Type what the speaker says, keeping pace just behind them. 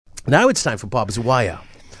Now it's time for Barbs Wire.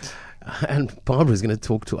 And Barbara is going to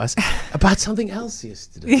talk to us about something else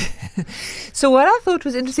yesterday. So what I thought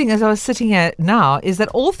was interesting as I was sitting here now is that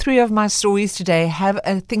all three of my stories today have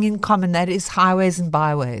a thing in common, that is highways and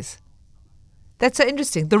byways. That's so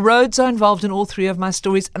interesting. The roads are involved in all three of my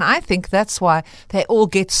stories, and I think that's why they all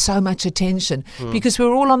get so much attention, because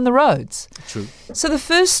we're all on the roads. True. So the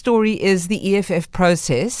first story is the EFF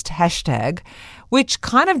protest, #, which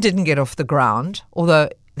kind of didn't get off the ground, although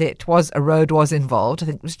a road was involved. I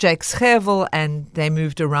think it was Jake Schervel, and they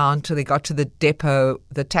moved around till they got to the depot,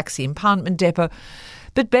 the taxi impoundment depot.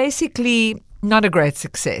 But basically, not a great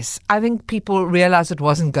success. I think people realized it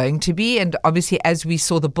wasn't going to be. And obviously, as we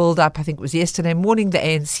saw the build-up, I think it was yesterday morning, the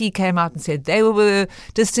ANC came out and said they were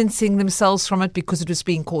distancing themselves from it because it was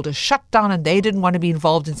being called a shutdown, and they didn't want to be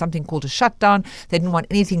involved in something called a shutdown. They didn't want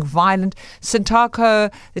anything violent.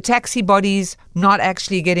 Sintako, the taxi bodies, not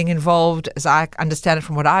actually getting involved, as I understand it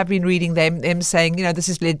from what I've been reading, them saying, this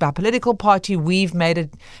is led by a political party. We've made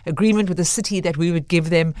an agreement with the city that we would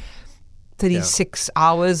give them 36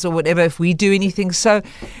 hours or whatever if we do anything. So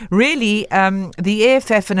really, the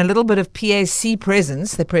EFF and a little bit of PAC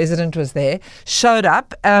presence, the president was there, showed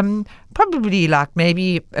up, probably like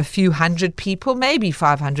maybe a few hundred people, maybe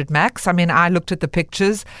 500 max. I mean, I looked at the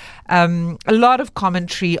pictures. A lot of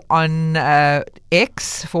commentary on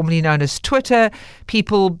X, formerly known as Twitter,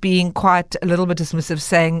 people being quite a little bit dismissive,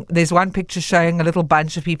 saying there's one picture showing a little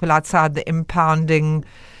bunch of people outside the impounding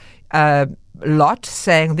lot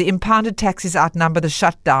saying the impounded taxis outnumber the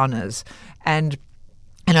shutdowners, and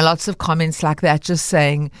lots of comments like that, just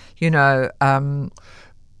saying, not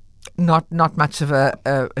much of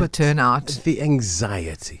a turnout. The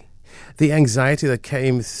anxiety that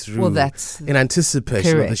came through in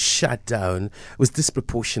anticipation of the shutdown was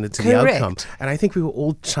disproportionate to the outcome. And I think we were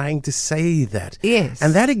all trying to say that. Yes.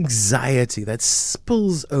 And that anxiety that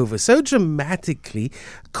spills over so dramatically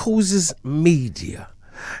causes media.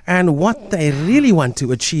 And what they really want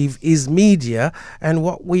to achieve is media, and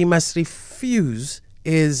what we must refuse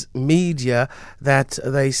is media that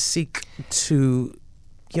they seek to,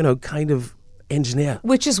 kind of engineer.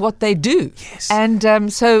 Which is what they do. Yes.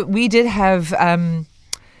 And so we did have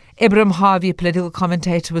Ebrahim Harvey, a political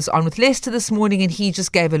commentator, was on with Lester this morning, and he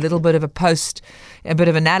just gave a little bit of a bit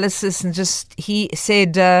of analysis, and he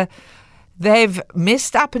said they've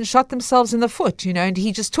messed up and shot themselves in the foot, and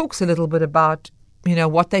he just talks a little bit about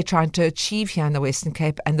what they're trying to achieve here in the Western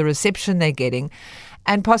Cape and the reception they're getting,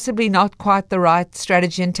 and possibly not quite the right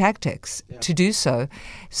strategy and tactics to do so.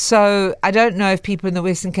 So I don't know if people in the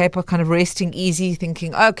Western Cape are kind of resting easy,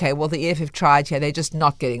 thinking, okay, well, the EFF tried here, they're just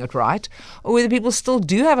not getting it right, or whether people still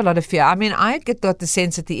do have a lot of fear. I mean, I got the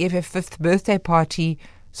sense at the EFF 10th birthday party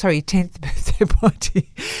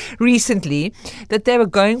recently, that they were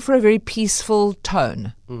going for a very peaceful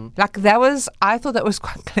tone. I thought that was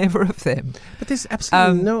quite clever of them. But there's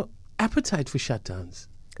absolutely no appetite for shutdowns.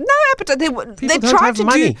 No appetite. They tried to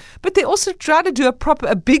do, but they also tried to do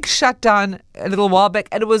a big shutdown a little while back,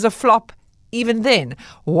 and it was a flop. Even then,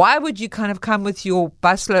 why would you kind of come with your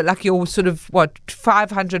busload, like your sort of,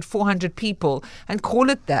 500, 400 people, and call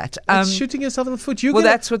it that? It's shooting yourself in the foot.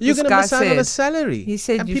 That's what this guy said. You're going to miss out on a salary. He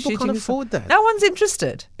said, and people can't afford that. No one's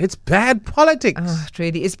interested. It's bad politics. Oh, it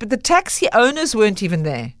really is. But the taxi owners weren't even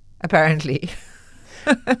there, apparently.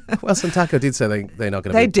 Well, Sintako did say they're not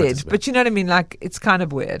going to They did, but you know what I mean? Like, it's kind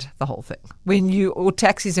of weird, the whole thing. When all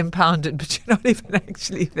taxis impounded, but you're not even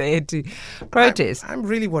actually there to protest. I'm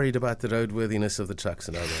really worried about the roadworthiness of the trucks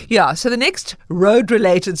and others. Yeah, so the next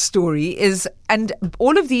road-related story is, and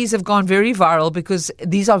all of these have gone very viral because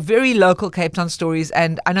these are very local Cape Town stories,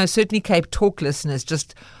 and I know certainly Cape Talk listeners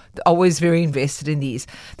just always very invested in these.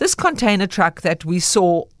 This container truck that we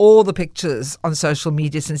saw all the pictures on social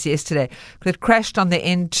media since yesterday that crashed on the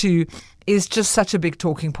N2 is just such a big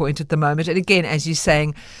talking point at the moment. And again, as you're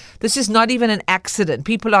saying, this is not even an accident.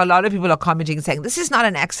 A lot of people are commenting and saying, this is not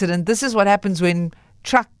an accident. This is what happens when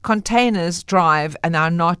truck containers drive and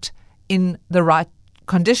are not in the right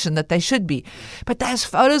condition that they should be. But there's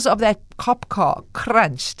photos of that cop car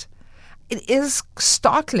crunched. It is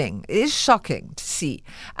startling. It is shocking to see.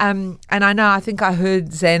 And I think I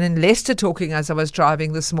heard Zane and Lester talking as I was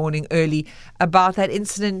driving this morning early about that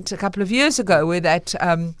incident a couple of years ago where that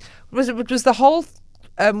it was the whole,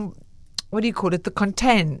 what do you call it, the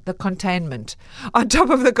containment on top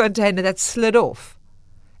of the container that slid off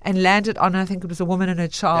and landed on, I think it was a woman and her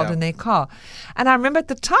child in their car. And I remember at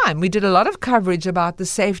the time we did a lot of coverage about the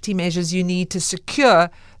safety measures you need to secure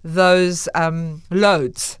those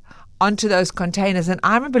loads onto those containers. And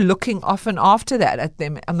I remember looking often after that at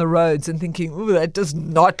them on the roads and thinking, ooh, that does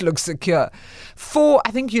not look secure.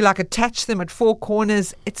 I think you attach them at 4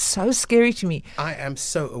 corners. It's so scary to me. I am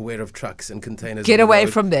so aware of trucks and containers. Get on the away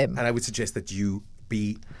road, from them. And I would suggest that you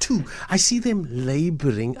be too. I see them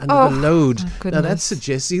labouring under the load. Now that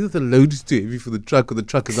suggests either the load is too heavy for the truck or the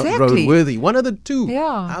truck is not roadworthy. One of the two.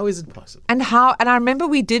 Yeah. How is it possible? And I remember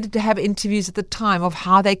we did have interviews at the time of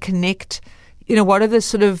how they connect, what are the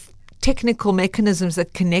sort of technical mechanisms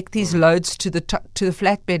that connect these loads to the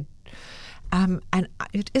flatbed. And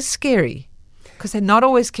it is scary because they're not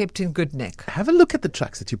always kept in good nick. Have a look at the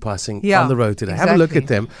trucks that you're passing on the road today. Exactly. Have a look at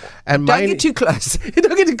them. And don't get too close.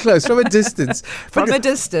 Don't get too close, from a distance. From a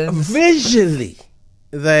distance. Visually,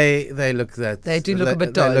 they look that they do look a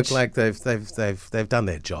bit dodgy. They look like they've done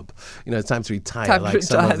their job. It's time to retire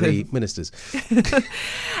some of the ministers.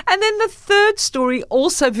 And then the third story,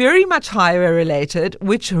 also very much highway related,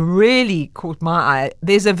 which really caught my eye.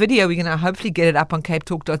 There's a video, we're going to hopefully get it up on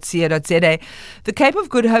capetalk.co.za. The Cape of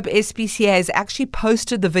Good Hope SPCA has actually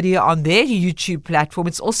posted the video on their YouTube platform.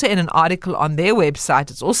 It's also in an article on their website.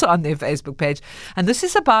 It's also on their Facebook page. And this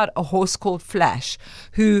is about a horse called Flash,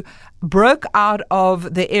 who broke out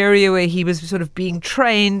of the area where he was sort of being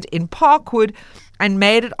trained in Parkwood and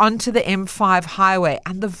made it onto the M5 highway.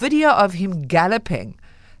 And the video of him galloping,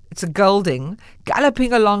 it's a gelding,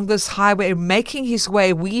 galloping along this highway, making his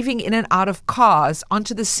way, weaving in and out of cars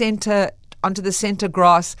onto the center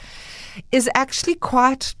grass, is actually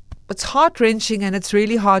it's heart-wrenching and it's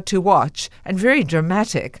really hard to watch and very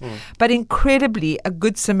dramatic. But incredibly, a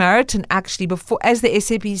good Samaritan actually, as the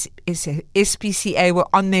SPCA were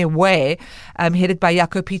on their way, headed by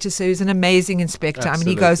Jaco Pieterse, who's an amazing inspector.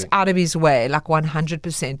 Absolutely. He goes out of his way,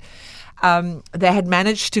 100%. They had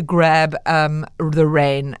managed to grab the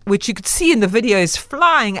rein, which you could see in the video is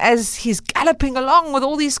flying as he's galloping along with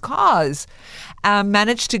all these cars.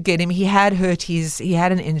 Managed to get him. He had he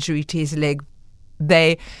had an injury to his leg.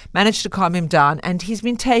 They managed to calm him down, and he's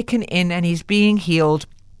been taken in and he's being healed.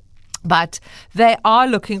 But they are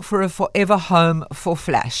looking for a forever home for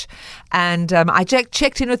Flash. And I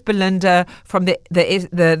checked in with Belinda from the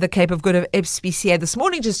Cape of Good SPCA this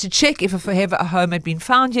morning just to check if a forever home had been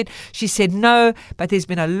found yet. She said no, but there's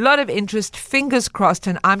been a lot of interest, fingers crossed.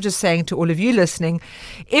 And I'm just saying to all of you listening,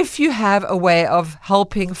 if you have a way of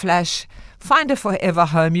helping Flash find a forever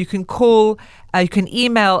home, you can call, you can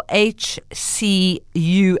email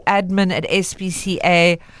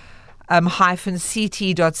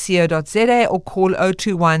hcuadmin@spca-ct.co.za or call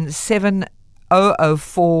 021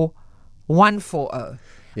 7004 140.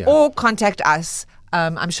 Or contact us.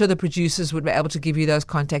 I'm sure the producers would be able to give you those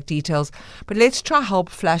contact details. But let's try help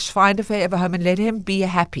Flash find a forever home and let him be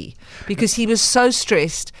happy, because he was so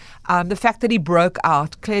stressed. The fact that he broke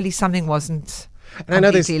out, clearly something wasn't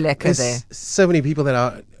completely lekker there. So many people that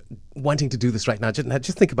are wanting to do this right now.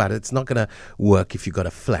 Just think about it. It's not going to work if you've got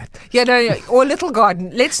a flat. Or a little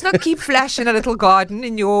garden. Let's not keep Flash in a little garden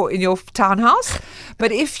in your townhouse.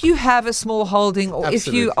 But if you have a small holding, or if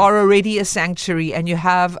you are already a sanctuary and you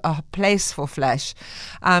have a place for Flash,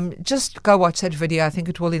 just go watch that video. I think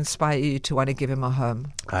it will inspire you to want to give him a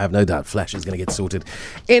home. I have no doubt Flash is going to get sorted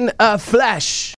in a flash.